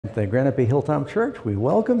The Granite Bay Hilltop Church, we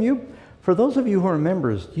welcome you. For those of you who are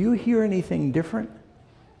members, do you hear anything different?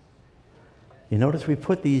 You notice we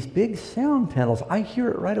put these big sound panels. I hear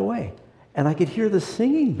it right away. And I could hear the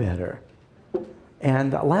singing better.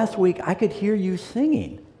 And last week, I could hear you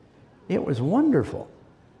singing. It was wonderful.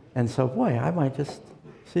 And so, boy, I might just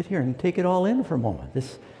sit here and take it all in for a moment.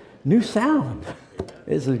 This new sound.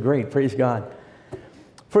 This is great. Praise God.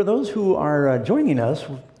 For those who are joining us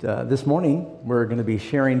this morning, we're going to be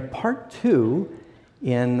sharing part 2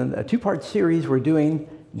 in a 2-part series we're doing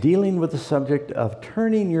dealing with the subject of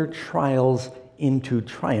turning your trials into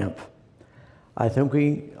triumph. I think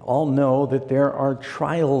we all know that there are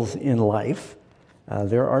trials in life.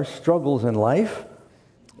 There are struggles in life.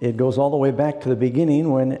 It goes all the way back to the beginning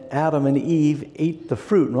when Adam and Eve ate the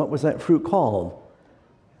fruit. And what was that fruit called?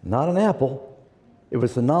 Not an apple. It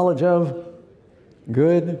was the knowledge of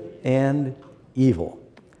good and evil.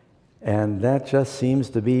 And that just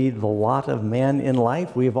seems to be the lot of man in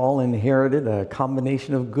life. We've all inherited a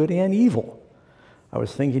combination of good and evil. I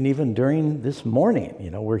was thinking even during this morning,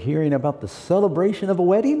 we're hearing about the celebration of a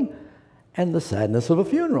wedding and the sadness of a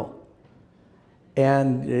funeral.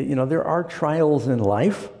 And, there are trials in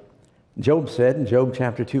life. Job said in Job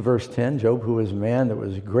chapter 2, verse 10, Job, who was a man that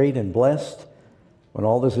was great and blessed, when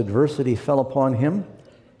all this adversity fell upon him,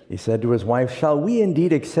 he said to his wife, "Shall we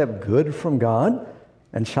indeed accept good from God,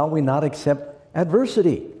 and shall we not accept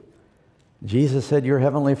adversity?" Jesus said, "Your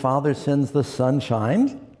heavenly Father sends the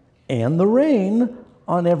sunshine and the rain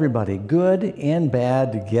on everybody. Good and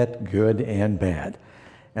bad get good and bad."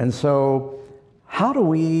 And so how do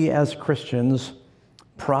we as Christians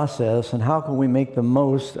process and how can we make the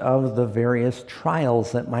most of the various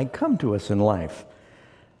trials that might come to us in life?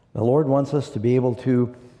 The Lord wants us to be able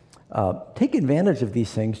to take advantage of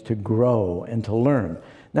these things to grow and to learn.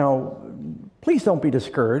 Now, please don't be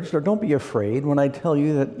discouraged or don't be afraid when I tell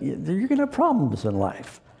you that you're going to have problems in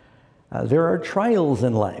life. There are trials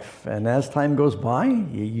in life, and as time goes by,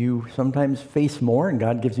 you sometimes face more, and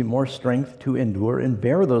God gives you more strength to endure and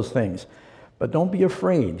bear those things. But don't be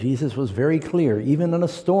afraid. Jesus was very clear. Even in a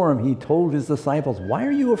storm, he told his disciples, "Why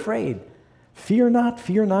are you afraid? Fear not,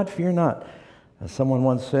 fear not, fear not." Someone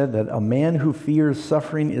once said that a man who fears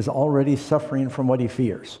suffering is already suffering from what he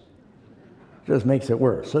fears. It just makes it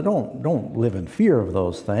worse. So don't live in fear of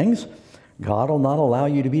those things. God will not allow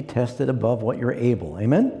you to be tested above what you're able.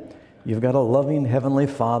 Amen? You've got a loving heavenly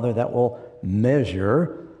Father that will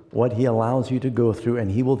measure what he allows you to go through, and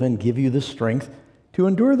he will then give you the strength to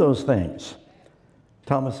endure those things.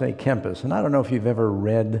 Thomas A. Kempis, and I don't know if you've ever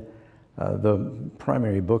read the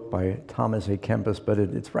primary book by Thomas A. Kempis, but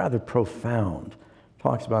it's rather profound. It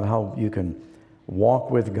talks about how you can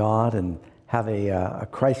walk with God and have a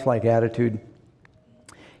Christ-like attitude.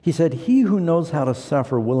 He said, "He who knows how to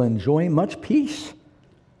suffer will enjoy much peace.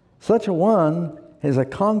 Such a one is a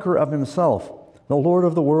conqueror of himself, the Lord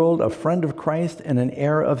of the world, a friend of Christ, and an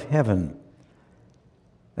heir of heaven."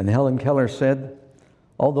 And Helen Keller said,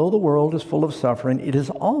 "Although the world is full of suffering, it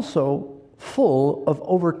is also full of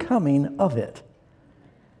overcoming of it."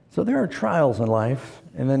 So there are trials in life,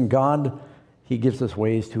 and then God, he gives us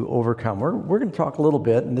ways to overcome. We're going to talk a little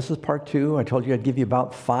bit, and this is part 2. I told you I'd give you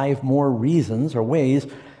about 5 more reasons or ways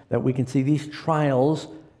that we can see these trials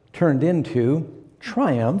turned into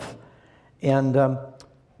triumph. And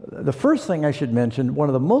the first thing I should mention, one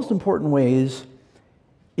of the most important ways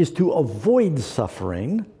is to avoid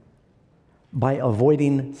suffering by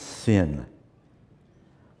avoiding sin.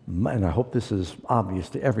 And I hope this is obvious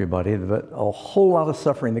to everybody, that a whole lot of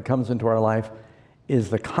suffering that comes into our life is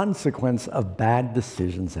the consequence of bad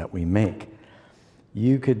decisions that we make.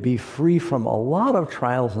 You could be free from a lot of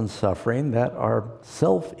trials and suffering that are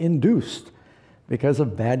self-induced because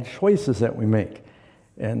of bad choices that we make.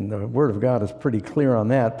 And the Word of God is pretty clear on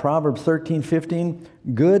that. Proverbs 13:15,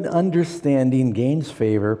 "Good understanding gains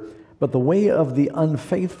favor, but the way of the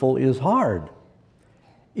unfaithful is hard.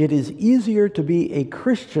 It is easier to be a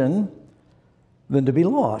Christian than to be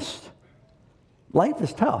lost." Life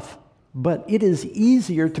is tough, but it is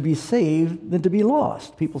easier to be saved than to be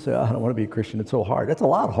lost. People say, "I don't want to be a Christian, it's so hard." It's a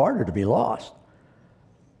lot harder to be lost.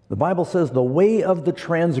 The Bible says the way of the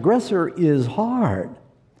transgressor is hard.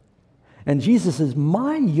 And Jesus says,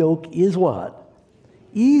 "My yoke is" what?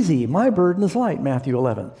 "Easy. My burden is light," Matthew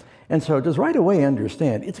 11. And so just right away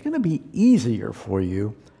understand, it's going to be easier for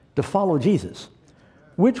you to follow Jesus.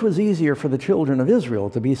 Which was easier for the children of Israel,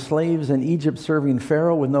 to be slaves in Egypt serving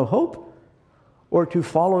Pharaoh with no hope, or to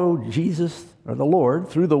follow Jesus or the Lord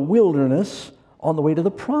through the wilderness on the way to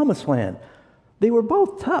the promised land? They were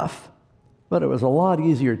both tough, but it was a lot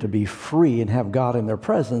easier to be free and have God in their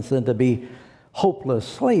presence than to be hopeless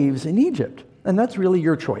slaves in Egypt. And that's really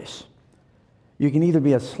your choice. You can either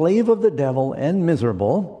be a slave of the devil and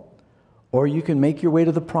miserable, or you can make your way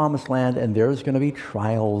to the promised land, and there's going to be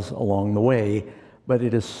trials along the way, but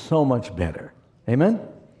it is so much better. Amen?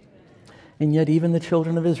 And yet even the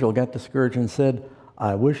children of Israel got discouraged and said,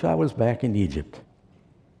 I wish I was back in Egypt.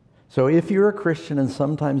 So if you're a Christian and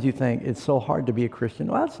sometimes you think it's so hard to be a Christian,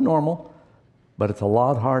 well, that's normal, but it's a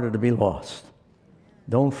lot harder to be lost.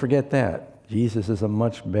 Don't forget that. Jesus is a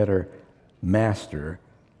much better master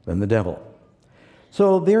than the devil.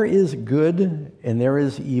 So there is good and there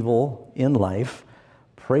is evil in life.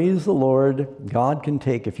 Praise the Lord. God can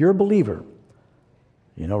take, if you're a believer,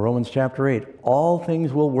 you know, Romans chapter 8, all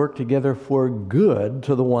things will work together for good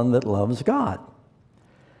to the one that loves God.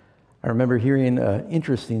 I remember hearing an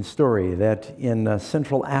interesting story that in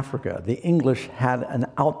Central Africa, the English had an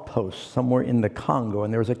outpost somewhere in the Congo,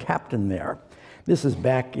 and there was a captain there. This is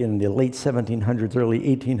back in the late 1700s, early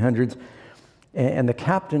 1800s. And the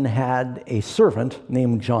captain had a servant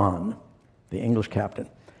named John, the English captain.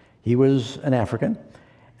 He was an African,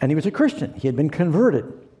 and he was a Christian. He had been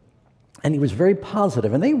converted, and he was very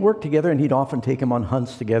positive. And they worked together, and he'd often take him on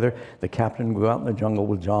hunts together. The captain would go out in the jungle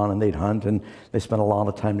with John, and they'd hunt, and they spent a lot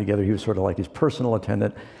of time together. He was sort of like his personal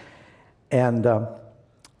attendant. And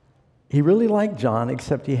he really liked John,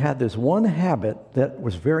 except he had this one habit that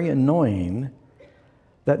was very annoying,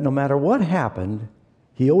 that no matter what happened,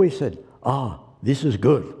 he always said, this is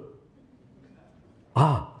good.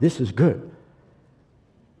 This is good.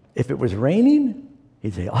 If it was raining,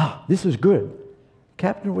 he'd say, this is good.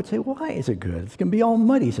 Captain would say, why is it good? It's going to be all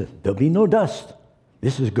muddy. He said, there'll be no dust.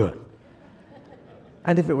 This is good.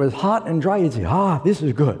 And if it was hot and dry, he'd say, this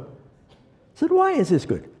is good. I said, why is this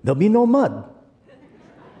good? There'll be no mud.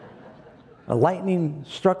 A lightning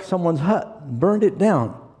struck someone's hut, burned it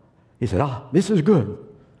down. He said, this is good.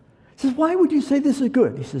 He says, why would you say this is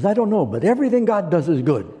good? He says, I don't know, but everything God does is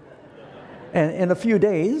good. And in a few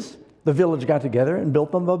days, the village got together and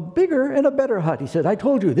built them a bigger and a better hut. He said, I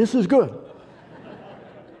told you, this is good.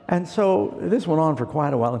 And so this went on for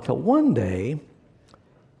quite a while until one day,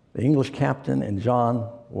 the English captain and John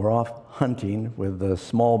were off hunting with a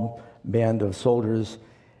small band of soldiers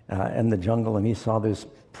in the jungle, and he saw this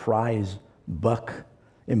prize buck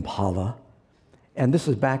impala. And this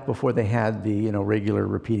is back before they had the regular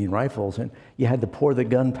repeating rifles, and you had to pour the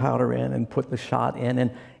gunpowder in and put the shot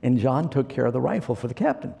in, and John took care of the rifle for the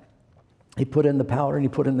captain. He put in the powder and he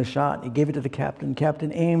put in the shot, and he gave it to the captain.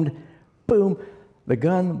 Captain aimed, boom, the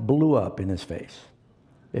gun blew up in his face.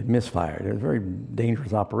 It misfired. It was a very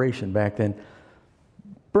dangerous operation back then.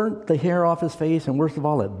 Burnt the hair off his face, and worst of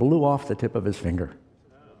all, it blew off the tip of his finger.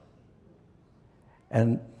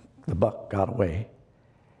 And the buck got away.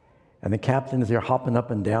 And the captain is there hopping up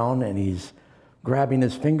and down, and he's grabbing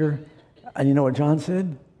his finger. And you know what John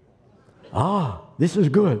said? This is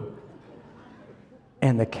good.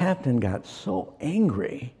 And the captain got so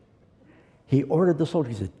angry, he ordered the soldier,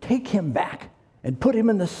 he said, take him back and put him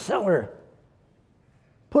in the cellar.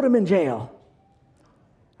 Put him in jail.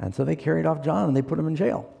 And so they carried off John, and they put him in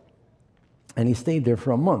jail. And he stayed there for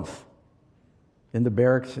a month in the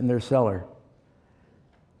barracks in their cellar.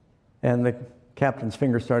 And the captain's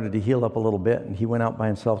finger started to heal up a little bit, and he went out by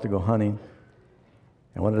himself to go hunting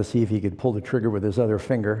and wanted to see if he could pull the trigger with his other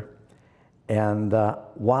finger. And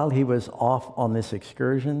while he was off on this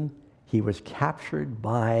excursion, he was captured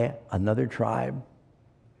by another tribe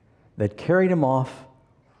that carried him off,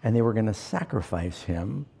 and they were going to sacrifice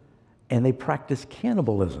him, and they practiced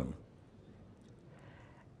cannibalism.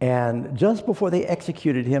 And just before they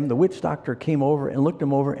executed him, the witch doctor came over and looked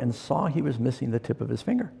him over and saw he was missing the tip of his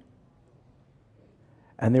finger.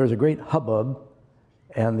 And there was a great hubbub,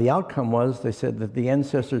 and the outcome was, they said that the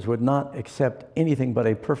ancestors would not accept anything but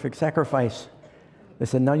a perfect sacrifice. They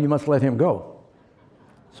said, now you must let him go.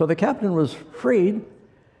 So the captain was freed,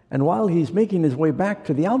 and while he's making his way back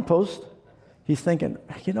to the outpost, he's thinking,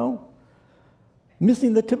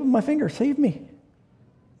 missing the tip of my finger saved me.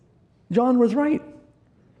 John was right.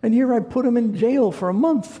 And here I put him in jail for a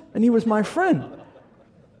month, and he was my friend.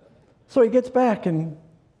 So he gets back and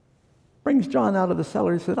brings John out of the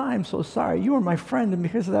cellar. He said, I'm so sorry. You were my friend, and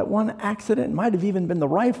because of that one accident, it might have even been the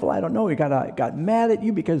rifle. I don't know. He got mad at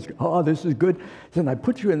you because, this is good. He said, I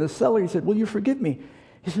put you in the cellar. He said, will you forgive me?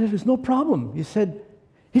 He said, there's no problem. He said,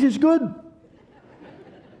 it is good.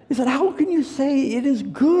 He said, how can you say it is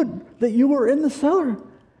good that you were in the cellar?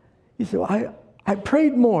 He said, I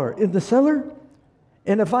prayed more in the cellar,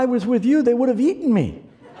 and if I was with you, they would have eaten me.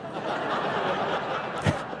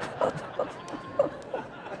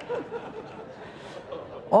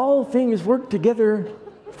 All things work together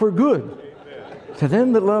for good to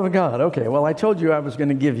them that love God. Okay, well, I told you I was going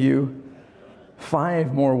to give you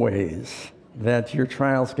 5 more ways that your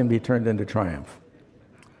trials can be turned into triumph.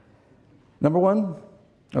 Number 1,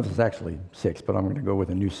 this is actually 6, but I'm going to go with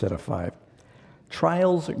a new set of 5.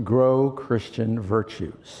 Trials grow Christian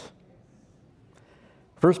virtues.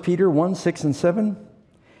 1 Peter 1, 6 and 7.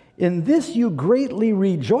 In this you greatly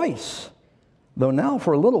rejoice, though now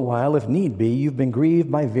for a little while, if need be, you've been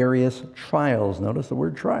grieved by various trials. Notice the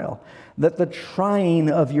word trial. That the trying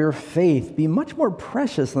of your faith be much more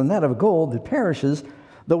precious than that of gold that perishes,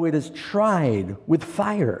 though it is tried with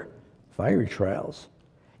fire, fiery trials.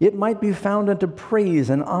 It might be found unto praise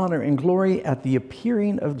and honor and glory at the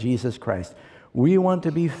appearing of Jesus Christ. We want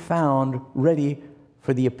to be found ready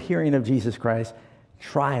for the appearing of Jesus Christ.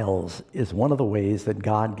 Trials is one of the ways that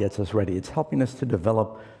God gets us ready. It's helping us to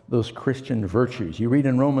develop those Christian virtues. You read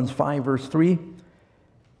in Romans 5, verse 3,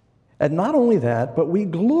 and not only that, but we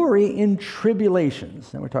glory in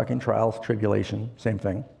tribulations. And we're talking trials, tribulation, same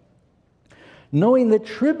thing. Knowing that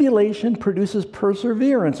tribulation produces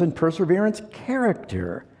perseverance, and perseverance,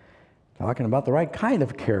 character. Talking about the right kind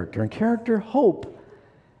of character, and character, hope.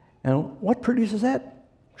 And what produces that?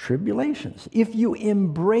 Tribulations. If you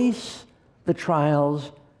embrace the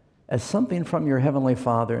trials as something from your Heavenly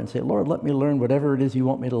Father and say, Lord, let me learn whatever it is you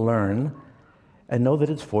want me to learn, and know that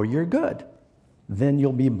it's for your good, then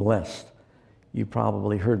you'll be blessed. You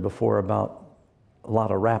probably heard before about a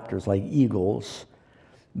lot of raptors like eagles,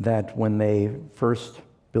 that when they first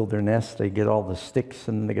build their nest, they get all the sticks,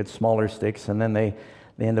 and they get smaller sticks, and then they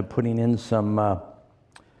end up putting in some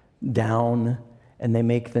down, and they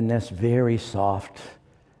make the nest very soft,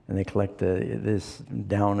 and they collect this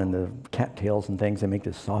down in the cattails and things. They make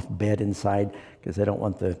this soft bed inside because they don't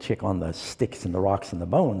want the chick on the sticks and the rocks and the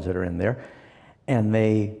bones that are in there, and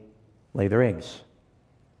they lay their eggs.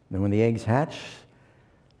 Then when the eggs hatch,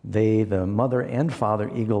 the mother and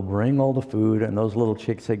father eagle bring all the food, and those little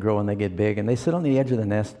chicks, they grow and they get big, and they sit on the edge of the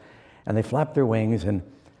nest, and they flap their wings, and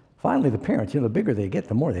finally the parents, the bigger they get,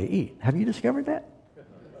 the more they eat. Have you discovered that?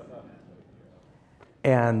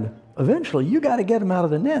 And eventually you got to get them out of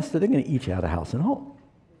the nest, or they're going to eat you out of house and home.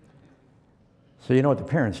 So you know what the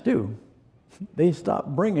parents do? They stop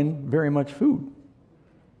bringing very much food.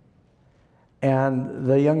 And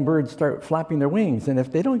the young birds start flapping their wings, and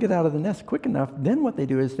if they don't get out of the nest quick enough, then what they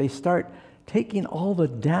do is they start taking all the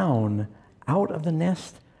down out of the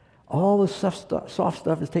nest. All the soft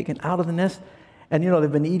stuff is taken out of the nest. And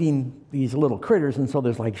they've been eating these little critters, and so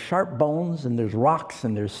there's like sharp bones, and there's rocks,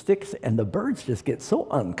 and there's sticks, and the birds just get so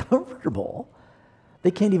uncomfortable.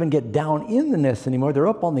 They can't even get down in the nest anymore. They're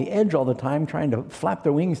up on the edge all the time trying to flap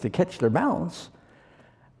their wings to catch their balance.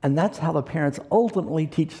 And that's how the parents ultimately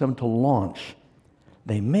teach them to launch.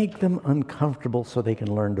 They make them uncomfortable so they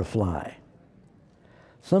can learn to fly.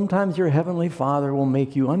 Sometimes your Heavenly Father will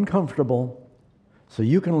make you uncomfortable so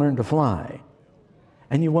you can learn to fly.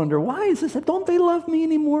 And you wonder, why is this? Don't they love me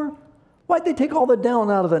anymore? Why'd they take all the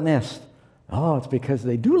down out of the nest? Oh, it's because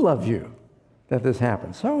they do love you that this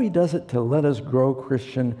happens. So he does it to let us grow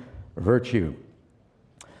Christian virtue.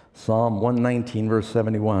 Psalm 119, verse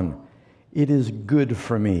 71. It is good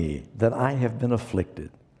for me that I have been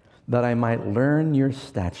afflicted, that I might learn your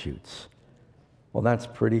statutes. Well, that's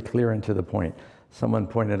pretty clear and to the point. Someone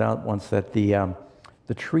pointed out once that the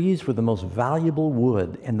trees with the most valuable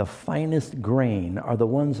wood and the finest grain are the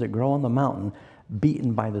ones that grow on the mountain,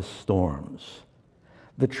 beaten by the storms.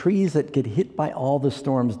 The trees that get hit by all the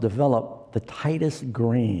storms develop the tightest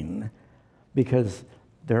grain because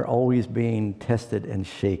they're always being tested and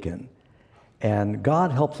shaken. And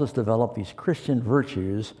God helps us develop these Christian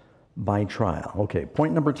virtues by trial. Okay,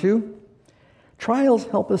 point number 2. Trials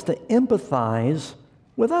help us to empathize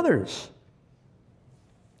with others.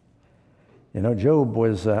 Job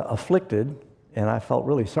was afflicted, and I felt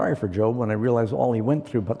really sorry for Job when I realized all he went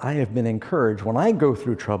through, but I have been encouraged. When I go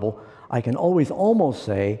through trouble, I can almost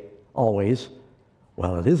say,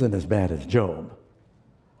 well, it isn't as bad as Job.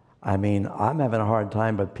 I'm having a hard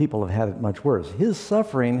time, but people have had it much worse. His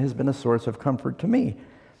suffering has been a source of comfort to me,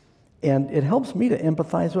 and it helps me to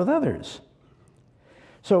empathize with others.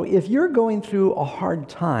 So if you're going through a hard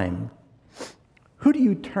time, who do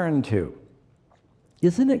you turn to?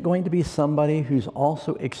 Isn't it going to be somebody who's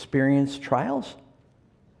also experienced trials?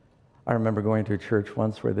 I remember going to a church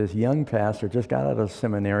once where this young pastor just got out of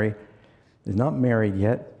seminary, he's not married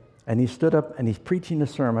yet, and he stood up and he's preaching a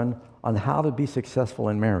sermon on how to be successful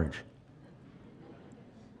in marriage.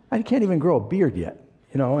 I can't even grow a beard yet,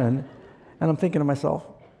 and I'm thinking to myself,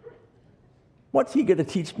 what's he going to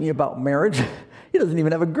teach me about marriage? He doesn't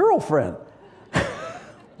even have a girlfriend.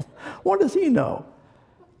 What does he know?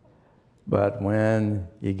 But when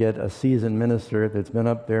you get a seasoned minister that's been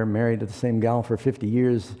up there married to the same gal for 50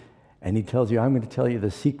 years, and he tells you, I'm going to tell you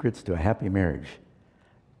the secrets to a happy marriage.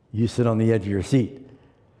 You sit on the edge of your seat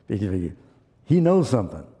because he knows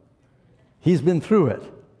something. He's been through it.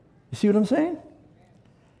 You see what I'm saying?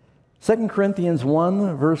 2 Corinthians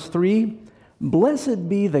 1, verse 3, blessed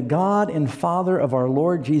be the God and Father of our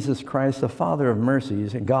Lord Jesus Christ, the Father of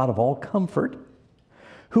mercies and God of all comfort,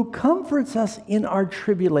 who comforts us in our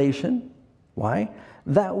tribulation. Why?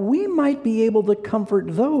 That we might be able to comfort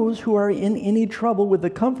those who are in any trouble with the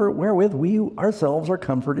comfort wherewith we ourselves are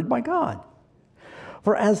comforted by God.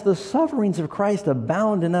 For as the sufferings of Christ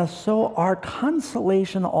abound in us, so our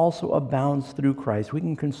consolation also abounds through Christ. We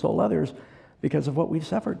can console others because of what we've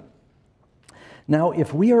suffered. Now,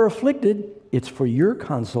 if we are afflicted, it's for your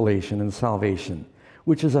consolation and salvation,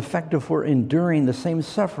 which is effective for enduring the same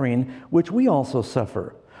suffering which we also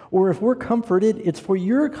suffer. Or if we're comforted, it's for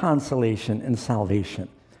your consolation and salvation.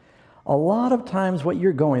 A lot of times what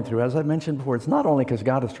you're going through, as I mentioned before, it's not only because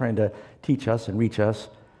God is trying to teach us and reach us,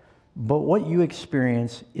 but what you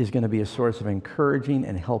experience is going to be a source of encouraging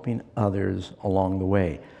and helping others along the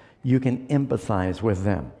way. You can empathize with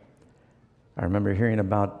them. I remember hearing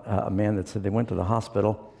about a man that said they went to the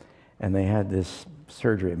hospital and they had this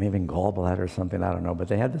surgery. It may have been gallbladder or something, I don't know, but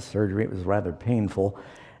they had this surgery. It was rather painful.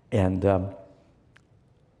 And the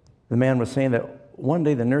man was saying that one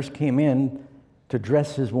day the nurse came in to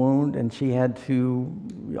dress his wound, and she had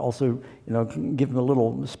to also, give him a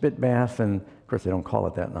little spit bath, and of course they don't call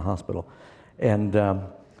it that in the hospital, and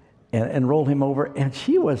roll him over. And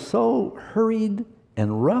she was so hurried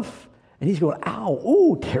and rough, and he's going, ow,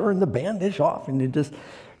 ooh, tearing the bandage off, and he just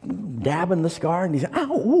dabbing the scar, and he's,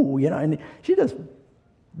 ow, ooh, and she just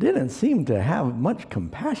didn't seem to have much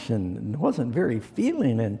compassion and wasn't very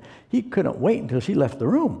feeling, and he couldn't wait until she left the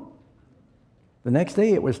room. The next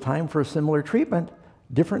day, it was time for a similar treatment.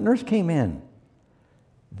 Different nurse came in.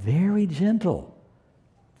 Very gentle.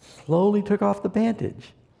 Slowly took off the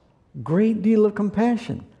bandage. Great deal of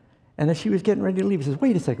compassion. And as she was getting ready to leave, he says,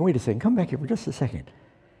 wait a second, come back here for just a second.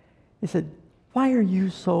 He said, why are you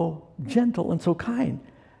so gentle and so kind?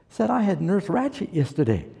 He said, I had Nurse Ratchet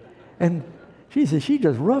yesterday. And she said, she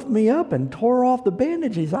just roughed me up and tore off the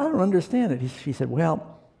bandages. I don't understand it. She said,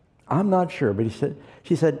 well, I'm not sure. But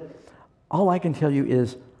she said, all I can tell you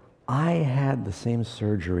is I had the same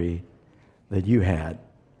surgery that you had.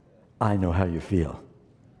 I know how you feel.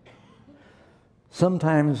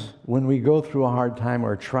 Sometimes when we go through a hard time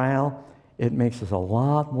or a trial, it makes us a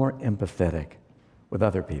lot more empathetic with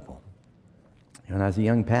other people. And as a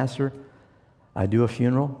young pastor, I do a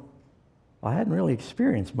funeral. I hadn't really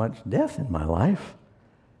experienced much death in my life.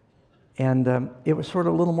 And it was sort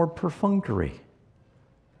of a little more perfunctory.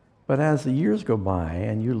 But as the years go by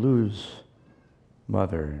and you lose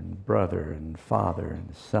mother and brother and father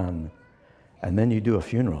and son, and then you do a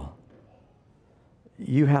funeral,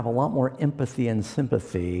 you have a lot more empathy and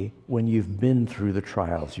sympathy when you've been through the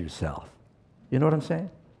trials yourself. You know what I'm saying?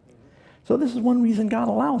 So this is one reason God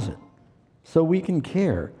allows it, so we can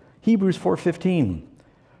care. Hebrews 4:15,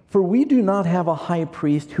 for we do not have a high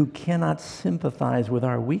priest who cannot sympathize with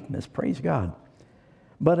our weakness, praise God,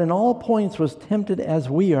 but in all points was tempted as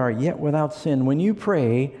we are, yet without sin. When you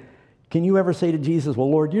pray, can you ever say to Jesus,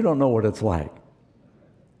 well, Lord, you don't know what it's like?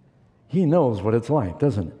 He knows what it's like,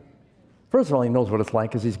 doesn't it? First of all, he knows what it's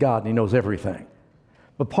like because he's God and he knows everything.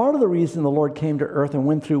 But part of the reason the Lord came to earth and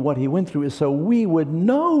went through what he went through is so we would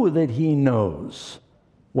know that he knows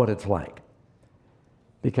what it's like.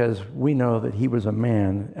 Because we know that he was a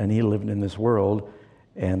man and he lived in this world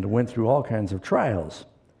and went through all kinds of trials.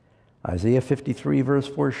 Isaiah 53, verse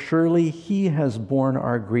 4, surely he has borne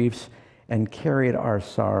our griefs and carried our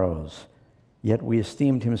sorrows, yet we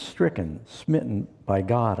esteemed him stricken, smitten by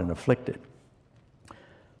God, and afflicted.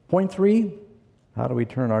 Point 3, how do we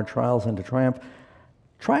turn our trials into triumph?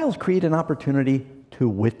 Trials create an opportunity to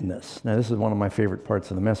witness. Now, this is one of my favorite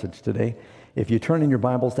parts of the message today. If you turn in your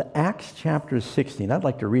Bibles to Acts chapter 16, I'd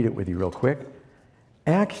like to read it with you real quick.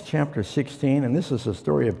 Acts chapter 16, and this is the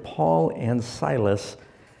story of Paul and Silas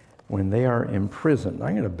when they are in prison.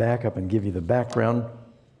 I'm going to back up and give you the background.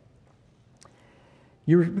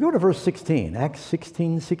 You go to verse 16, Acts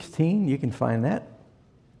 16:16, you can find that.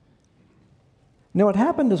 Now it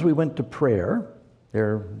happened as we went to prayer,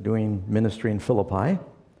 they're doing ministry in Philippi.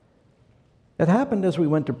 It happened as we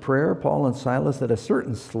went to prayer, Paul and Silas, that a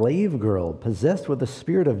certain slave girl possessed with a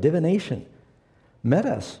spirit of divination met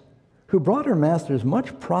us, who brought her masters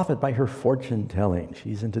much profit by her fortune telling.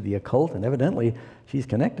 She's into the occult, and evidently she's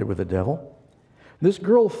connected with the devil. This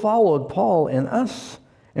girl followed Paul and us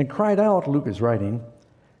and cried out, Luke is writing,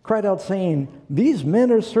 cried out saying, these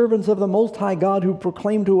men are servants of the Most High God who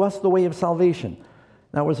proclaim to us the way of salvation.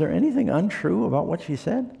 Now, was there anything untrue about what she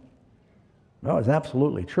said? No, it's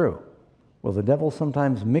absolutely true. Will the devil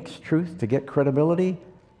sometimes mix truth to get credibility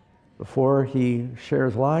before he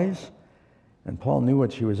shares lies? And Paul knew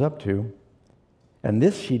what she was up to. And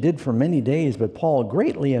this she did for many days, but Paul,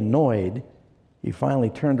 greatly annoyed, he finally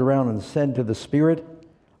turned around and said to the spirit,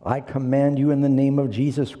 I command you in the name of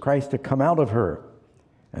Jesus Christ to come out of her.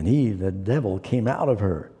 And he, the devil, came out of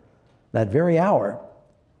her that very hour.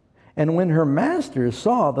 And when her masters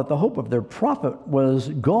saw that the hope of their profit was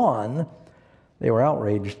gone, they were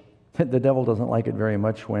outraged. The devil doesn't like it very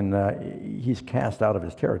much when he's cast out of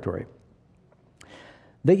his territory.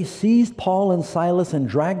 They seized Paul and Silas and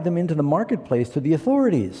dragged them into the marketplace to the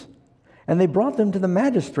authorities. And they brought them to the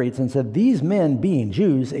magistrates and said, these men, being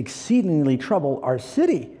Jews, exceedingly trouble our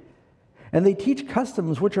city. And they teach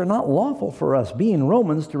customs which are not lawful for us, being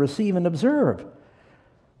Romans, to receive and observe.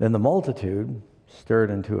 Then the multitude,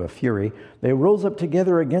 stirred into a fury, they rose up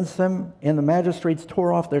together against them, and the magistrates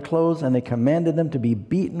tore off their clothes, and they commanded them to be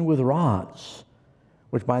beaten with rods,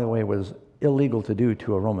 which, by the way, was illegal to do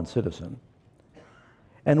to a Roman citizen.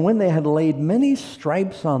 And when they had laid many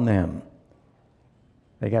stripes on them,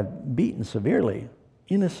 they got beaten severely,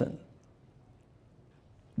 innocent.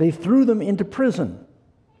 They threw them into prison.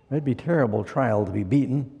 It'd be a terrible trial to be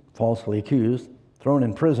beaten, falsely accused, thrown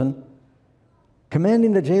in prison.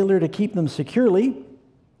 Commanding the jailer to keep them securely,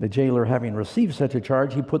 the jailer having received such a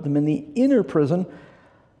charge, he put them in the inner prison.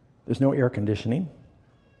 There's no air conditioning,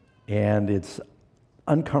 and it's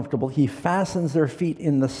uncomfortable. He fastens their feet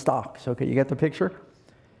in the stocks. Okay, you get the picture?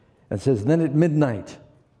 It says, then at midnight.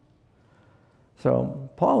 So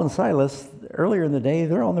Paul and Silas, earlier in the day,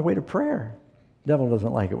 they're on their way to prayer. The devil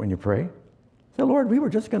doesn't like it when you pray. Say, Lord, we were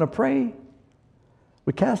just going to pray.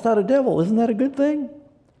 We cast out a devil. Isn't that a good thing?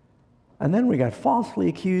 And then we got falsely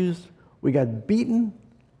accused. We got beaten.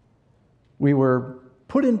 We were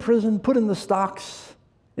put in prison, put in the stocks,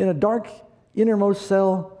 in a dark innermost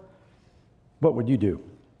cell. What would you do?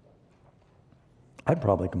 I'd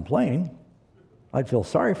probably complain. I'd feel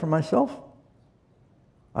sorry for myself.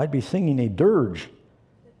 I'd be singing a dirge.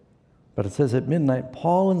 But it says at midnight,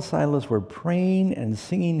 Paul and Silas were praying and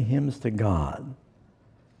singing hymns to God.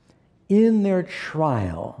 In their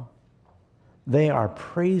trial, they are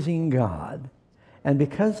praising God. And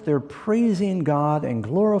because they're praising God and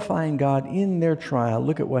glorifying God in their trial,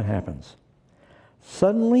 look at what happens.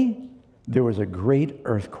 Suddenly, there was a great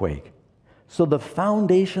earthquake. So the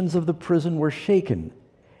foundations of the prison were shaken.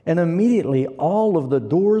 And immediately all of the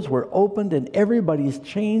doors were opened and everybody's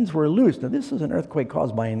chains were loosed. Now this is an earthquake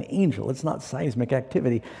caused by an angel. It's not seismic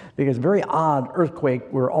activity, because very odd earthquake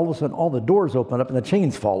where all of a sudden all the doors open up and the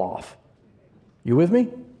chains fall off. You with me?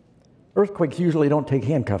 Earthquakes usually don't take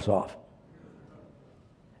handcuffs off.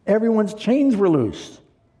 Everyone's chains were loosed.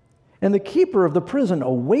 And the keeper of the prison,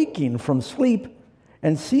 awaking from sleep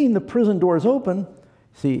and seeing the prison doors open,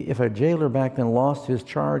 see, if a jailer back then lost his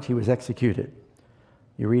charge, he was executed.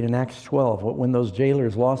 You read in Acts 12, when those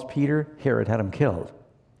jailers lost Peter, Herod had him killed.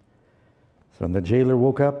 So when the jailer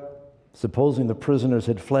woke up, supposing the prisoners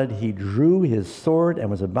had fled, he drew his sword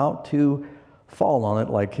and was about to fall on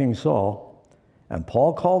it like King Saul. And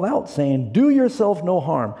Paul called out, saying, do yourself no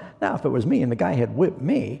harm. Now, if it was me and the guy had whipped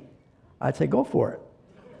me, I'd say, go for it.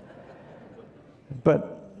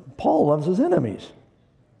 But Paul loves his enemies.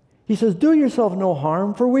 He says, do yourself no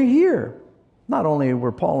harm, for we're here. Not only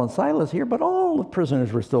were Paul and Silas here, but all the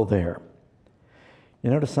prisoners were still there. You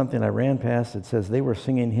notice something I ran past? It says they were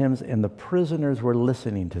singing hymns and the prisoners were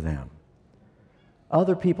listening to them.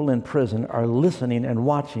 Other people in prison are listening and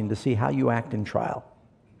watching to see how you act in trial.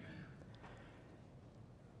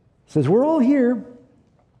 It says, we're all here.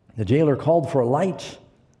 The jailer called for a light,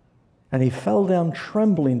 and he fell down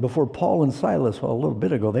trembling before Paul and Silas. Well, a little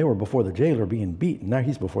bit ago, they were before the jailer being beaten. Now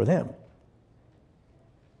he's before them.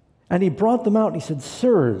 And he brought them out, and he said,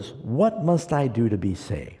 sirs, what must I do to be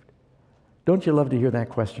saved? Don't you love to hear that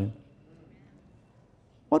question?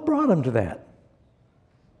 What brought them to that?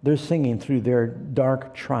 They're singing through their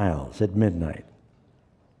dark trials at midnight.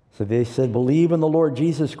 So they said, believe in the Lord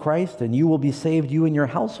Jesus Christ, and you will be saved, you and your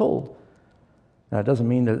household. Now, it doesn't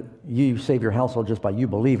mean that you save your household just by you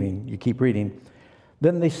believing. You keep reading.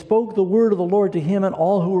 Then they spoke the word of the Lord to him, and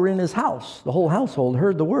all who were in his house, the whole household,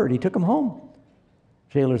 heard the word. He took them home.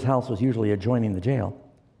 Jailer's house was usually adjoining the jail.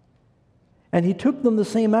 And he took them the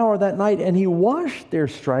same hour that night, and he washed their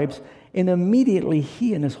stripes, and immediately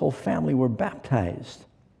he and his whole family were baptized.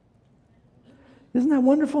 Isn't that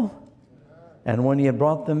wonderful? And when he had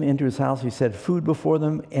brought them into his house, he set food before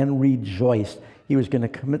them and rejoiced. He was going to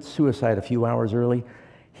commit suicide a few hours early.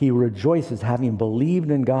 He rejoices, having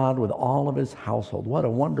believed in God with all of his household. What a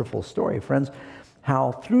wonderful story, friends.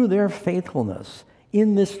 How through their faithfulness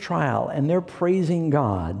in this trial and they're praising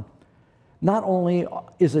God, not only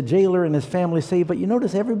is a jailer and his family saved, but you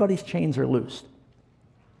notice everybody's chains are loosed.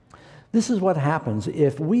 This is what happens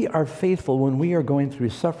if we are faithful when we are going through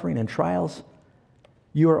suffering and trials.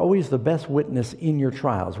 You are always the best witness in your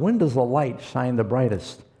trials. When does the light shine the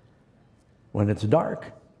brightest? When it's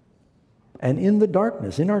dark. And in the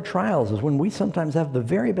darkness, in our trials, is when we sometimes have the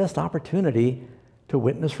very best opportunity to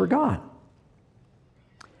witness for God.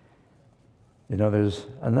 You know, there's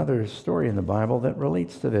another story in the Bible that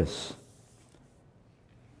relates to this.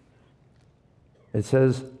 It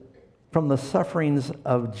says, from the sufferings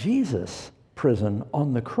of Jesus' prison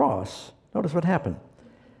on the cross, notice what happened.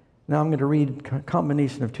 Now I'm going to read a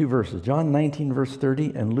combination of two verses, John 19, verse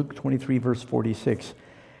 30, and Luke 23, verse 46.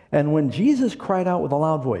 And when Jesus cried out with a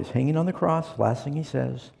loud voice, hanging on the cross, last thing he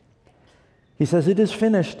says, it is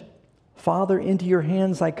finished. Father, into your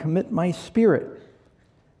hands I commit my spirit.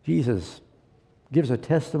 Jesus gives a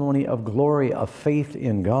testimony of glory, of faith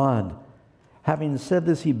in God. Having said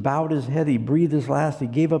this, he bowed his head, he breathed his last, he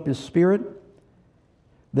gave up his spirit.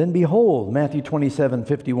 Then behold, Matthew 27,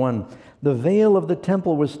 51, the veil of the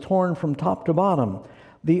temple was torn from top to bottom.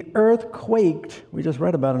 The earth quaked. We just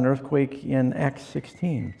read about an earthquake in Acts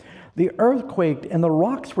 16. The earth quaked and the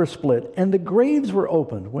rocks were split and the graves were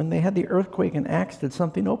opened. When they had the earthquake in Acts, did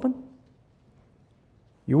something open?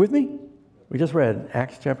 You with me? We just read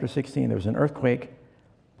Acts chapter 16. There was an earthquake.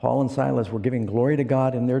 Paul and Silas were giving glory to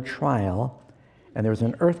God in their trial. And there was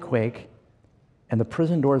an earthquake, and the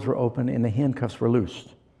prison doors were open, and the handcuffs were loosed.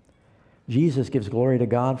 Jesus gives glory to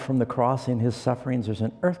God from the cross in his sufferings. There's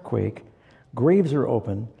an earthquake. Graves are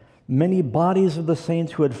open. Many bodies of the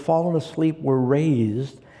saints who had fallen asleep were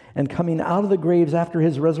raised, and coming out of the graves after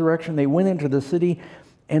his resurrection, they went into the city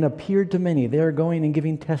and appeared to many. They are going and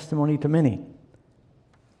giving testimony to many.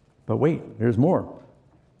 But wait, there's more.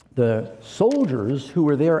 The soldiers who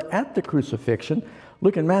were there at the crucifixion,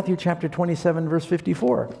 look in Matthew chapter 27, verse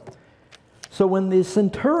 54. So when the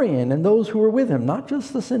centurion and those who were with him, not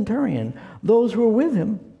just the centurion, those who were with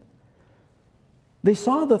him, they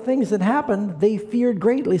saw the things that happened, they feared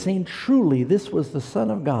greatly, saying, truly, this was the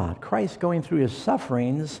Son of God. Christ going through his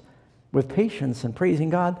sufferings with patience and praising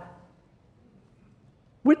God,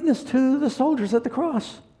 witnessed to the soldiers at the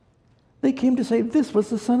cross. They came to say, this was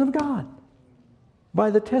the Son of God by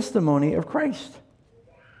the testimony of Christ.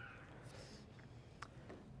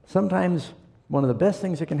 Sometimes one of the best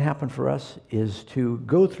things that can happen for us is to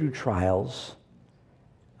go through trials.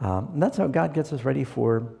 And that's how God gets us ready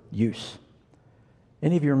for use.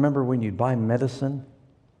 Any of you remember when you'd buy medicine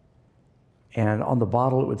and on the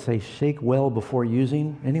bottle it would say, shake well before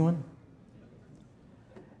using? Anyone?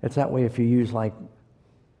 It's that way if you use like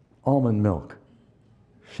almond milk.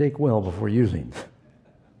 Shake well before using.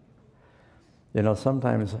 You know,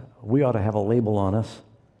 sometimes we ought to have a label on us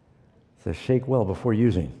that says, shake well before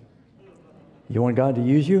using. You want God to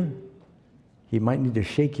use you? He might need to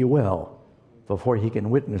shake you well before he can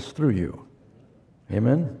witness through you.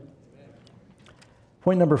 Amen?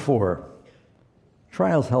 Point number 4.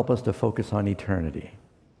 Trials help us to focus on eternity.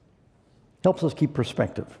 Helps us keep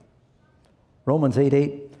perspective. Romans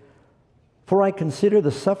 8:8. For I consider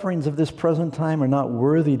the sufferings of this present time are not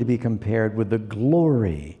worthy to be compared with the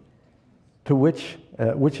glory to which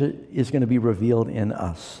is going to be revealed in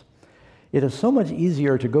us. It is so much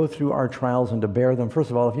easier to go through our trials and to bear them. First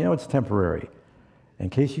of all, if you know it's temporary. In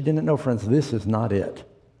case you didn't know, friends, this is not it.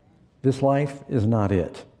 This life is not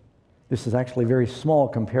it. This is actually very small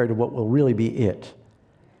compared to what will really be it.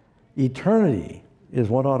 Eternity is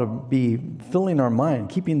what ought to be filling our mind,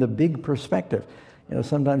 keeping the big perspective. You know,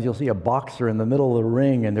 sometimes you'll see a boxer in the middle of the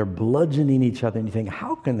ring and they're bludgeoning each other and you think,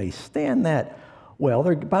 how can they stand that? Well,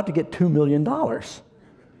 they're about to get $2 million.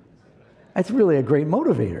 That's really a great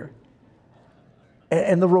motivator.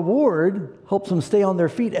 And the reward helps them stay on their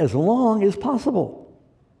feet as long as possible.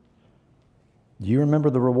 Do you remember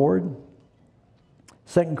the reward?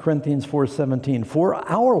 2 Corinthians 4:17, for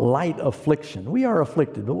our light affliction, we are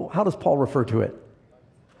afflicted. How does Paul refer to it?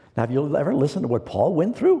 Now, have you ever listened to what Paul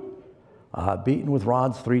went through? Beaten with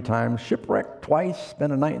rods 3 times, shipwrecked twice,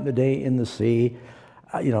 spent a night and a day in the sea,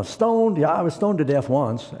 stoned. Yeah, I was stoned to death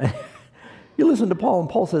once. You listen to Paul, and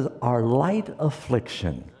Paul says, our light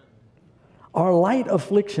affliction. Our light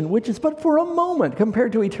affliction, which is but for a moment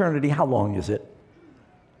compared to eternity. How long is it?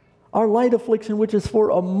 Our light affliction, which is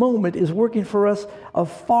for a moment, is working for us a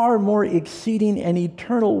far more exceeding and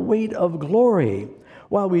eternal weight of glory.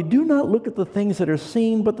 While we do not look at the things that are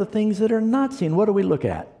seen, but the things that are not seen. What do we look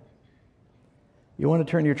at? You want to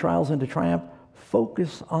turn your trials into triumph?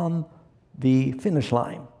 Focus on the finish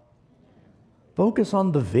line. Focus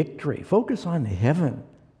on the victory. Focus on heaven.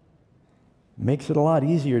 Makes it a lot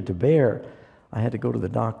easier to bear. I had to go to the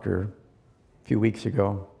doctor a few weeks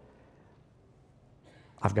ago.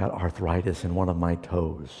 I've got arthritis in one of my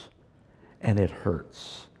toes, and it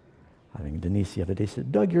hurts. I think Denise the other day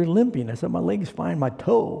said, Doug, you're limping. I said, my leg's fine, my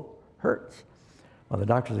toe hurts. Well, the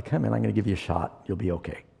doctor said, come in, I'm going to give you a shot. You'll be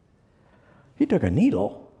okay. He took a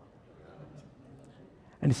needle,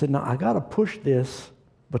 and he said, now I got to push this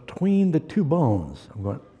between the two bones. I'm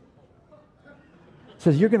going, he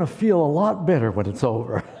says, you're going to feel a lot better when it's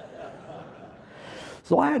over.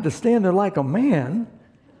 So I had to stand there like a man.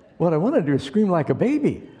 What I wanted to do is scream like a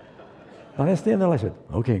baby. And I stand there and I said,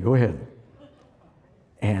 okay, go ahead.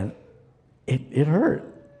 And it hurt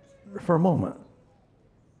for a moment.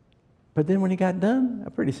 But then when he got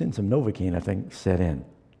done, pretty soon some Novocaine, I think, set in.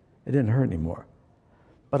 It didn't hurt anymore.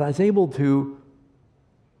 But I was able to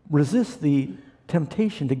resist the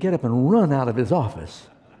temptation to get up and run out of his office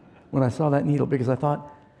when I saw that needle, because I thought,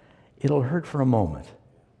 it'll hurt for a moment,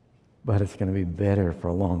 but it's going to be better for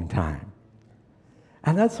a long time.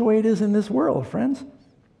 And that's the way it is in this world, friends.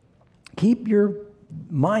 Keep your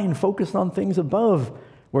mind focused on things above,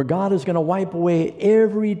 where God is going to wipe away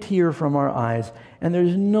every tear from our eyes, and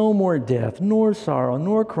there's no more death, nor sorrow,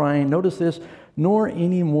 nor crying, notice this, nor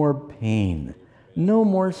any more pain, no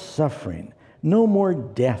more suffering, no more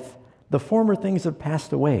death. The former things have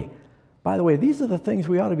passed away. By the way, these are the things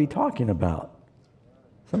we ought to be talking about.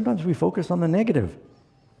 Sometimes we focus on the negative.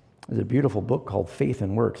 There's a beautiful book called Faith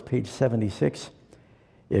and Works, page 76.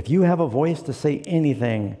 If you have a voice to say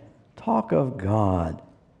anything, talk of God,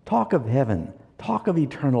 talk of heaven, talk of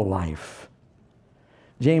eternal life.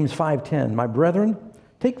 James 5:10, my brethren,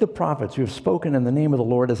 take the prophets who have spoken in the name of the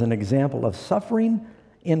Lord as an example of suffering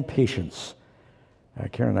and patience.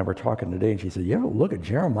 Karen and I were talking today, and she said, you ever look at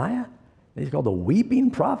Jeremiah? He's called the weeping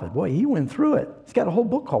prophet. Boy, he went through it. He's got a whole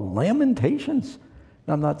book called Lamentations.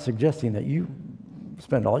 Now, I'm not suggesting that you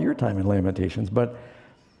spend all your time in Lamentations, but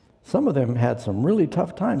some of them had some really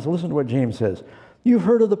tough times. Listen to what James says. You've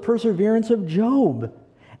heard of the perseverance of Job,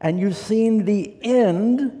 and you've seen the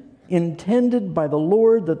end intended by the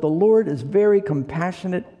Lord, that the Lord is very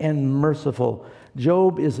compassionate and merciful.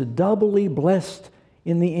 Job is doubly blessed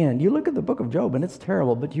in the end. You look at the book of Job, and it's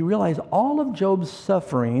terrible, but you realize all of Job's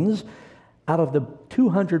sufferings out of the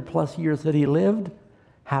 200 plus years that he lived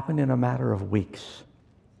happened in a matter of weeks.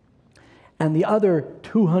 And the other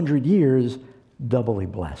 200 years, doubly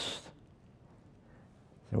blessed.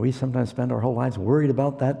 So we sometimes spend our whole lives worried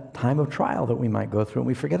about that time of trial that we might go through, and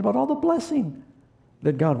we forget about all the blessing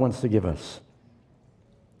that God wants to give us.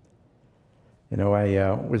 You know,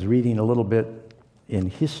 I was reading a little bit in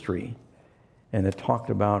history, and it talked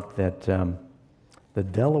about that the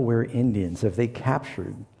Delaware Indians, if they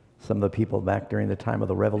captured some of the people back during the time of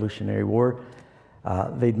the Revolutionary War,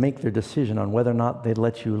 they'd make their decision on whether or not they'd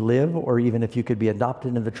let you live, or even if you could be adopted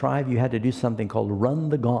into the tribe, you had to do something called run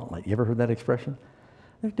the gauntlet. You ever heard that expression?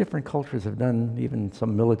 Different cultures have done, even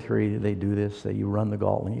some military, they do this, that you run the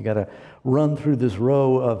gauntlet. You got to run through this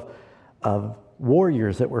row of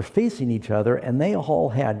warriors that were facing each other, and they all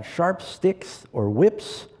had sharp sticks or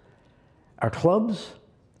whips or clubs,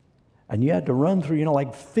 and you had to run through,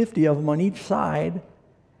 like 50 of them on each side,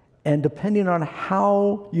 and depending on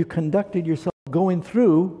how you conducted yourself going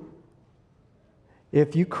through,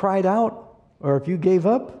 if you cried out or if you gave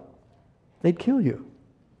up, they'd kill you.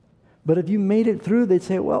 But if you made it through, they'd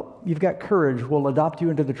say, well, you've got courage. We'll adopt you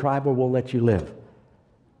into the tribe, or we'll let you live.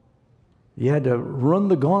 You had to run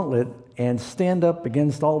the gauntlet and stand up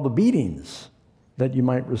against all the beatings that you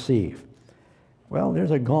might receive. Well,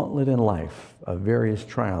 there's a gauntlet in life of various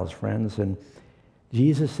trials, friends. And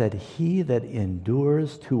Jesus said, he that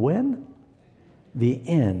endures to when? The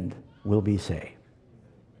end will be saved.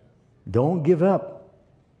 Don't give up.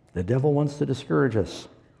 The devil wants to discourage us.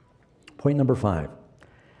 Point number 5.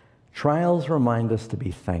 Trials remind us to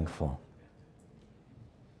be thankful.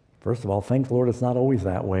 First of all, thank the Lord it's not always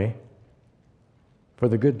that way. For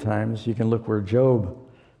the good times, you can look where Job,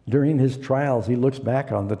 during his trials, he looks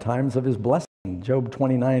back on the times of his blessing. Job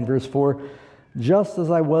 29, verse 4, just as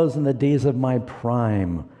I was in the days of my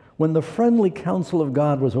prime, when the friendly counsel of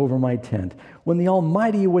God was over my tent, when the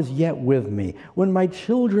Almighty was yet with me, when my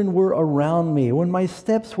children were around me, when my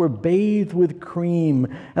steps were bathed with cream,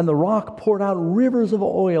 and the rock poured out rivers of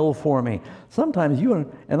oil for me. Sometimes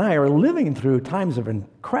you and I are living through times of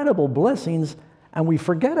incredible blessings, and we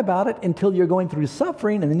forget about it until you're going through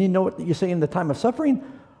suffering, and then you know what you say in the time of suffering?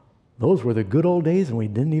 Those were the good old days, and we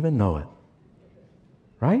didn't even know it.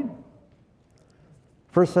 Right?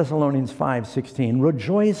 1 Thessalonians 5:16,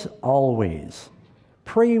 rejoice always,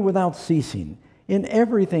 pray without ceasing, in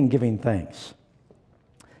everything giving thanks.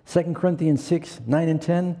 2 Corinthians 6:9 and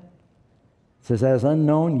 10, It says, as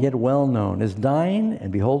unknown, yet well known, as dying,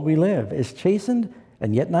 and behold we live, as chastened,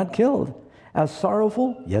 and yet not killed, as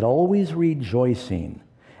sorrowful, yet always rejoicing,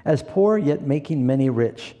 as poor, yet making many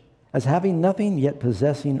rich, as having nothing, yet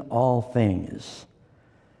possessing all things.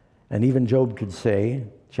 And even Job could say,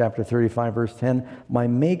 chapter 35, verse 10, my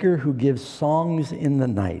Maker who gives songs in the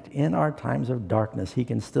night. In our times of darkness, he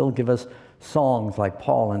can still give us songs like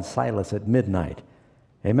Paul and Silas at midnight.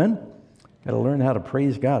 Amen? Got to learn how to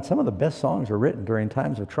praise God. Some of the best songs are written during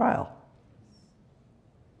times of trial.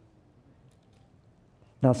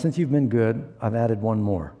 Now, since you've been good, I've added one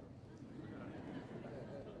more.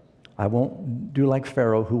 I won't do like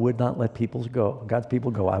Pharaoh, who would not let God's people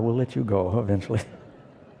go. I will let you go eventually.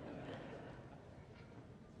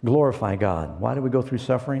 Glorify God. Why do we go through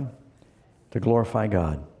suffering? To glorify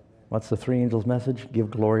God. What's the three angels' message? Give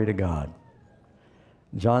glory to God.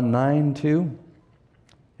 John 9:2.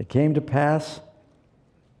 It came to pass,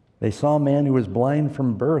 they saw a man who was blind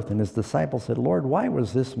from birth, and his disciples said, Lord, why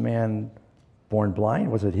was this man born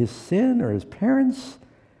blind? Was it his sin or his parents?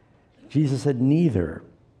 Jesus said, neither,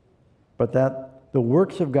 but that the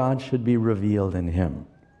works of God should be revealed in him.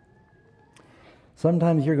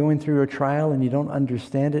 Sometimes you're going through a trial and you don't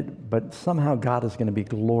understand it, but somehow God is going to be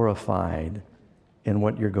glorified in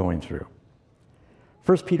what you're going through.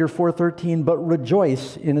 1 Peter 4:13, but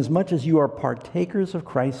rejoice inasmuch as you are partakers of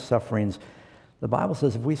Christ's sufferings. The Bible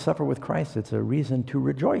says if we suffer with Christ, it's a reason to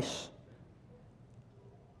rejoice.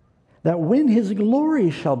 That when his glory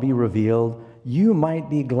shall be revealed, you might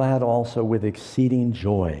be glad also with exceeding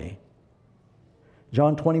joy.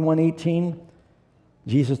 John 21:18,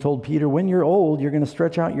 Jesus told Peter, when you're old, you're going to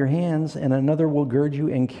stretch out your hands, and another will gird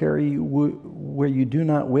you and carry you where you do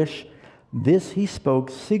not wish. This he spoke,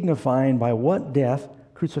 signifying by what death,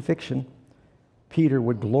 crucifixion, Peter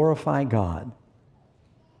would glorify God.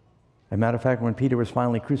 As a matter of fact, when Peter was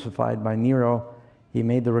finally crucified by Nero, he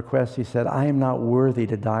made the request. He said, I am not worthy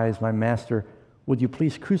to die as my master. Would you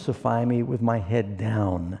please crucify me with my head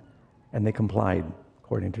down? And they complied,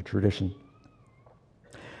 according to tradition.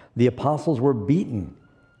 The apostles were beaten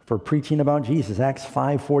for preaching about Jesus, Acts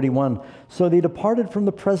 5:41. So they departed from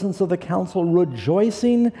the presence of the council,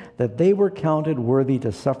 rejoicing that they were counted worthy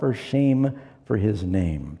to suffer shame for his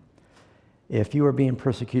name. If you are being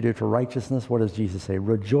persecuted for righteousness, what does Jesus say?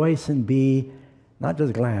 Rejoice and be not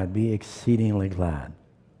just glad, be exceedingly glad.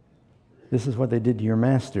 This is what they did to your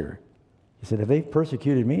master. He said, if they've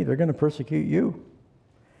persecuted me, they're going to persecute you.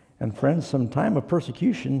 And friends, some time of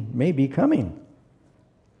persecution may be coming.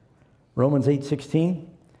 Romans 8:16,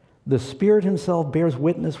 the Spirit himself bears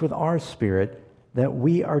witness with our spirit that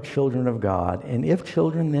we are children of God, and if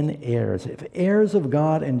children, then heirs, if heirs of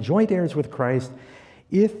God and joint heirs with Christ,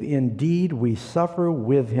 if indeed we suffer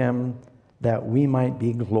with him, that we might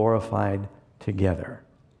be glorified together.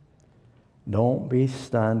 Don't be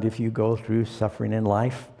stunned if you go through suffering in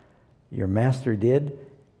life. Your master did,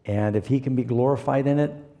 and if he can be glorified in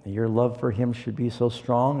it, your love for him should be so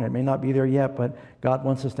strong. It may not be there yet, but God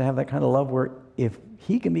wants us to have that kind of love where if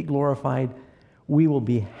he can be glorified, we will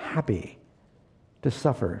be happy to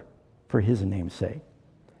suffer for his name's sake.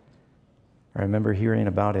 I remember hearing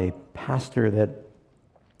about a pastor that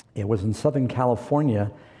it was in Southern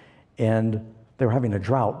California, and they were having a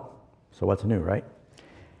drought. So what's new, right?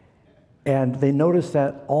 And they noticed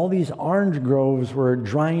that all these orange groves were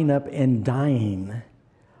drying up and dying.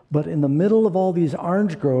 But in the middle of all these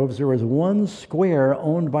orange groves, there was one square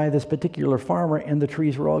owned by this particular farmer, and the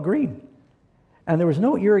trees were all green. And there was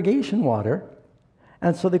no irrigation water,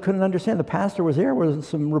 and so they couldn't understand. The pastor was there, where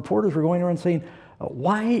some reporters were going around saying,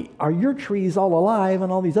 why are your trees all alive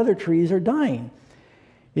and all these other trees are dying?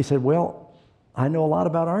 He said, well, I know a lot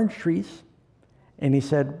about orange trees. And he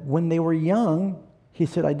said, when they were young, he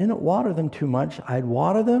said, I didn't water them too much. I'd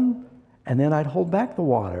water them, and then I'd hold back the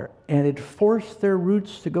water, and it forced their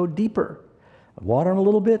roots to go deeper. I'd water them a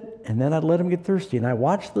little bit, and then I'd let them get thirsty. And I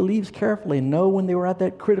watched the leaves carefully and know when they were at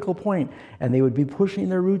that critical point, and they would be pushing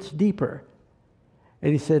their roots deeper.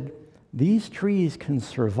 And he said, these trees can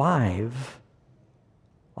survive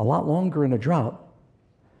a lot longer in a drought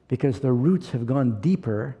because their roots have gone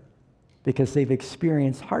deeper because they've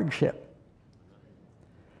experienced hardship.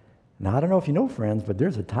 Now, I don't know if you know, friends, but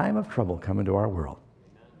there's a time of trouble coming to our world.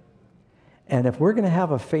 And if we're going to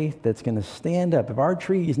have a faith that's going to stand up, if our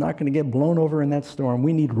tree is not going to get blown over in that storm,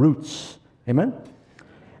 we need roots. Amen?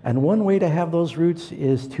 And one way to have those roots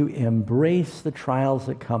is to embrace the trials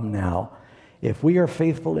that come now. If we are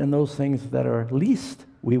faithful in those things that are least,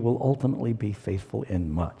 we will ultimately be faithful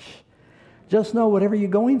in much. Just know whatever you're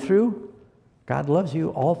going through, God loves you.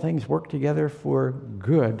 All things work together for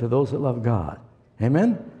good to those that love God.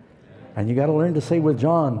 Amen? And you got to learn to say with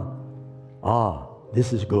John, Ah,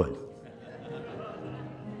 this is good.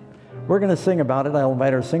 We're going to sing about it. I'll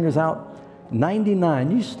invite our singers out.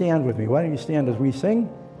 99. You stand with me. Why don't you stand as we sing?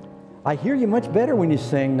 I hear you much better when you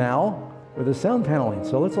sing now with the sound paneling.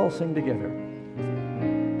 So let's all sing together.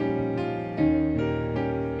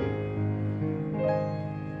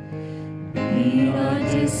 Be not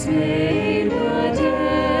dismayed,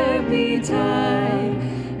 whate'er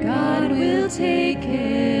betide, God will take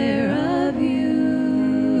care of you.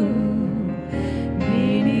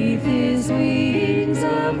 Beneath his wings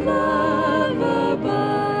of love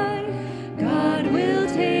abide, God will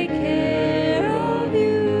take care of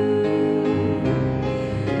you.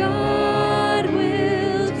 God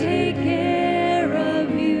will take care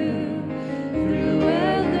of you through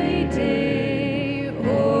every day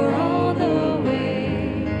or all the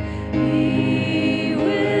way. He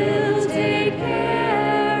will take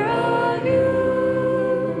care of you.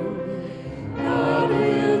 God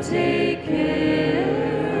will take care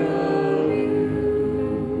of you.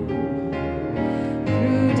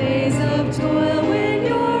 Through days of toil when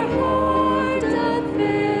your heart doth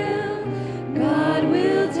fail, God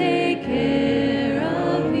will take care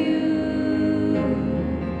of you.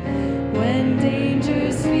 When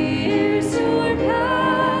dangers fierce your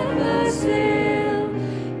path assail,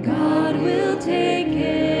 God will take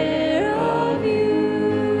care of you.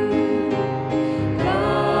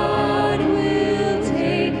 God will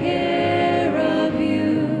take care of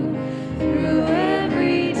you through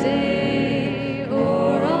every day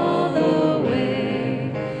or all the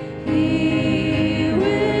way. He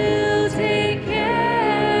will take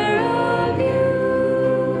care of you.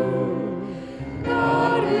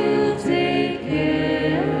 God will take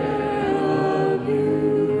care of you.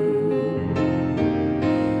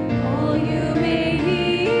 All you may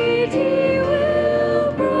need, he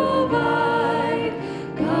will provide.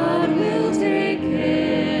 God will take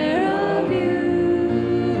care of you.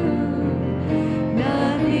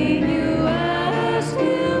 Nothing you ask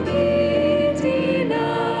will be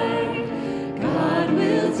denied. God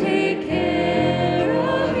will take care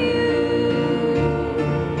of you.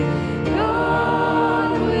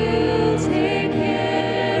 God will take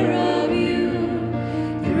care of you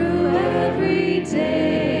through every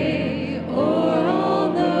day or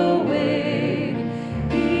all the way.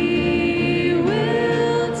 He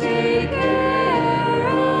will take care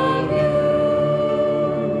of you.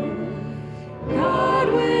 God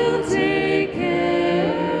will take care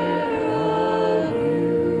of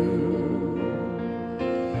you.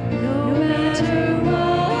 No matter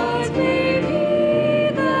what may be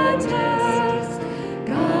the task,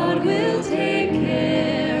 God will take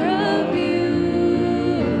care of you.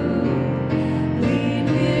 Lean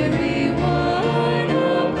weary one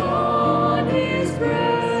upon his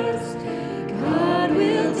breast, God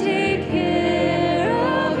will take care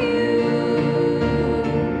of you.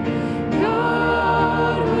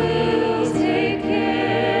 God will take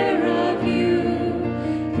care of you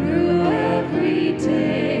through every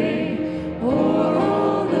day or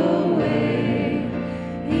all the way.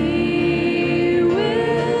 He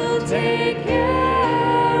will take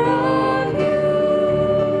care of you.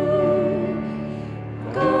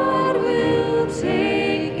 God will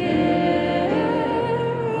take care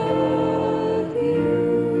of you.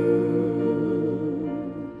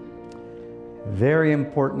 Very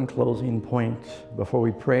important closing point before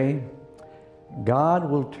we pray. God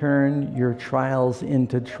will turn your trials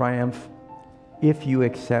into triumph if you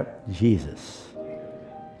accept Jesus.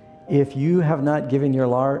 If you have not given your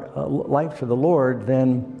life to the Lord,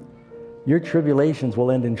 then your tribulations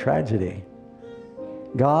will end in tragedy.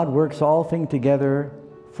 God works all things together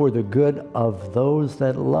for the good of those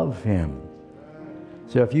that love him.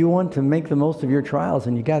 So if you want to make the most of your trials,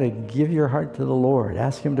 then you got to give your heart to the Lord.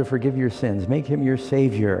 Ask him to forgive your sins. Make him your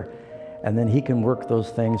Savior. And then he can work those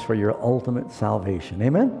things for your ultimate salvation.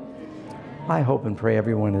 Amen? I hope and pray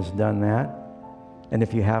everyone has done that. And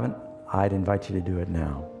if you haven't, I'd invite you to do it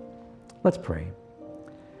now. Let's pray.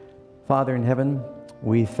 Father in heaven,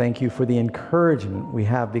 we thank you for the encouragement we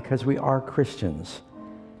have because we are Christians.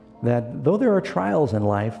 That though there are trials in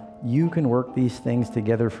life, you can work these things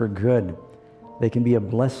together for good. They can be a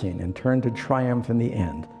blessing and turn to triumph in the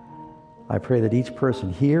end. I pray that each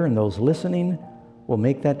person here and those listening will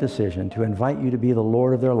make that decision to invite you to be the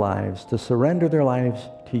Lord of their lives, to surrender their lives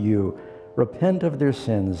to you, repent of their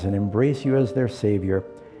sins, and embrace you as their Savior.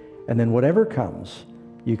 And then whatever comes,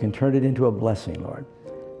 you can turn it into a blessing, Lord.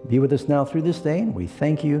 Be with us now through this day, and we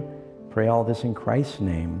thank you. Pray all this in Christ's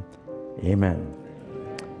name. Amen.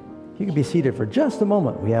 You can be seated for just a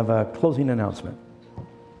moment. We have a closing announcement.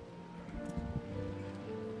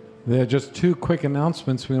 There are just two quick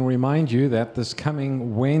announcements. We'll remind you that this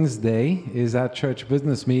coming Wednesday is our church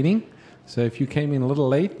business meeting. So if you came in a little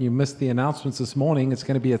late, you missed the announcements this morning, it's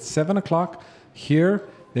going to be at 7 o'clock here.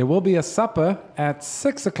 There will be a supper at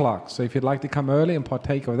 6 o'clock. So if you'd like to come early and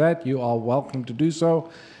partake of that, you are welcome to do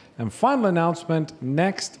so. And final announcement,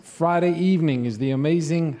 next Friday evening is the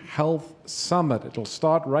Amazing Health Summit. It'll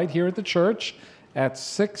start right here at the church at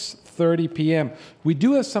 6:30 p.m. We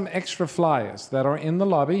do have some extra flyers that are in the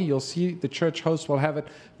lobby. You'll see the church host will have it.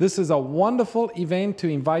 This is a wonderful event to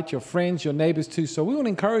invite your friends, your neighbors to. So we will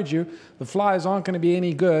encourage you. The flyers aren't going to be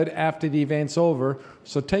any good after the event's over.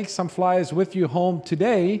 So take some flyers with you home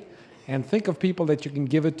today and think of people that you can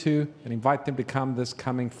give it to and invite them to come this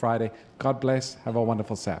coming Friday. God bless. Have a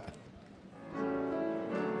wonderful Sabbath.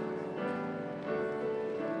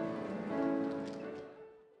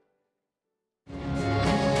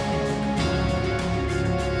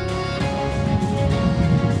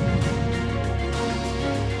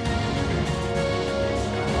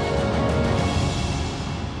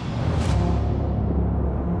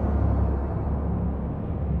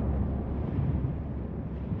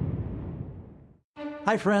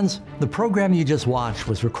 Hi friends, the program you just watched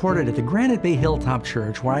was recorded at the Granite Bay Hilltop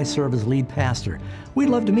Church where I serve as lead pastor. We'd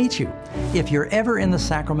love to meet you. If you're ever in the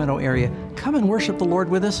Sacramento area, come and worship the Lord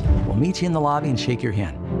with us. We'll meet you in the lobby and shake your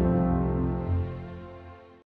hand.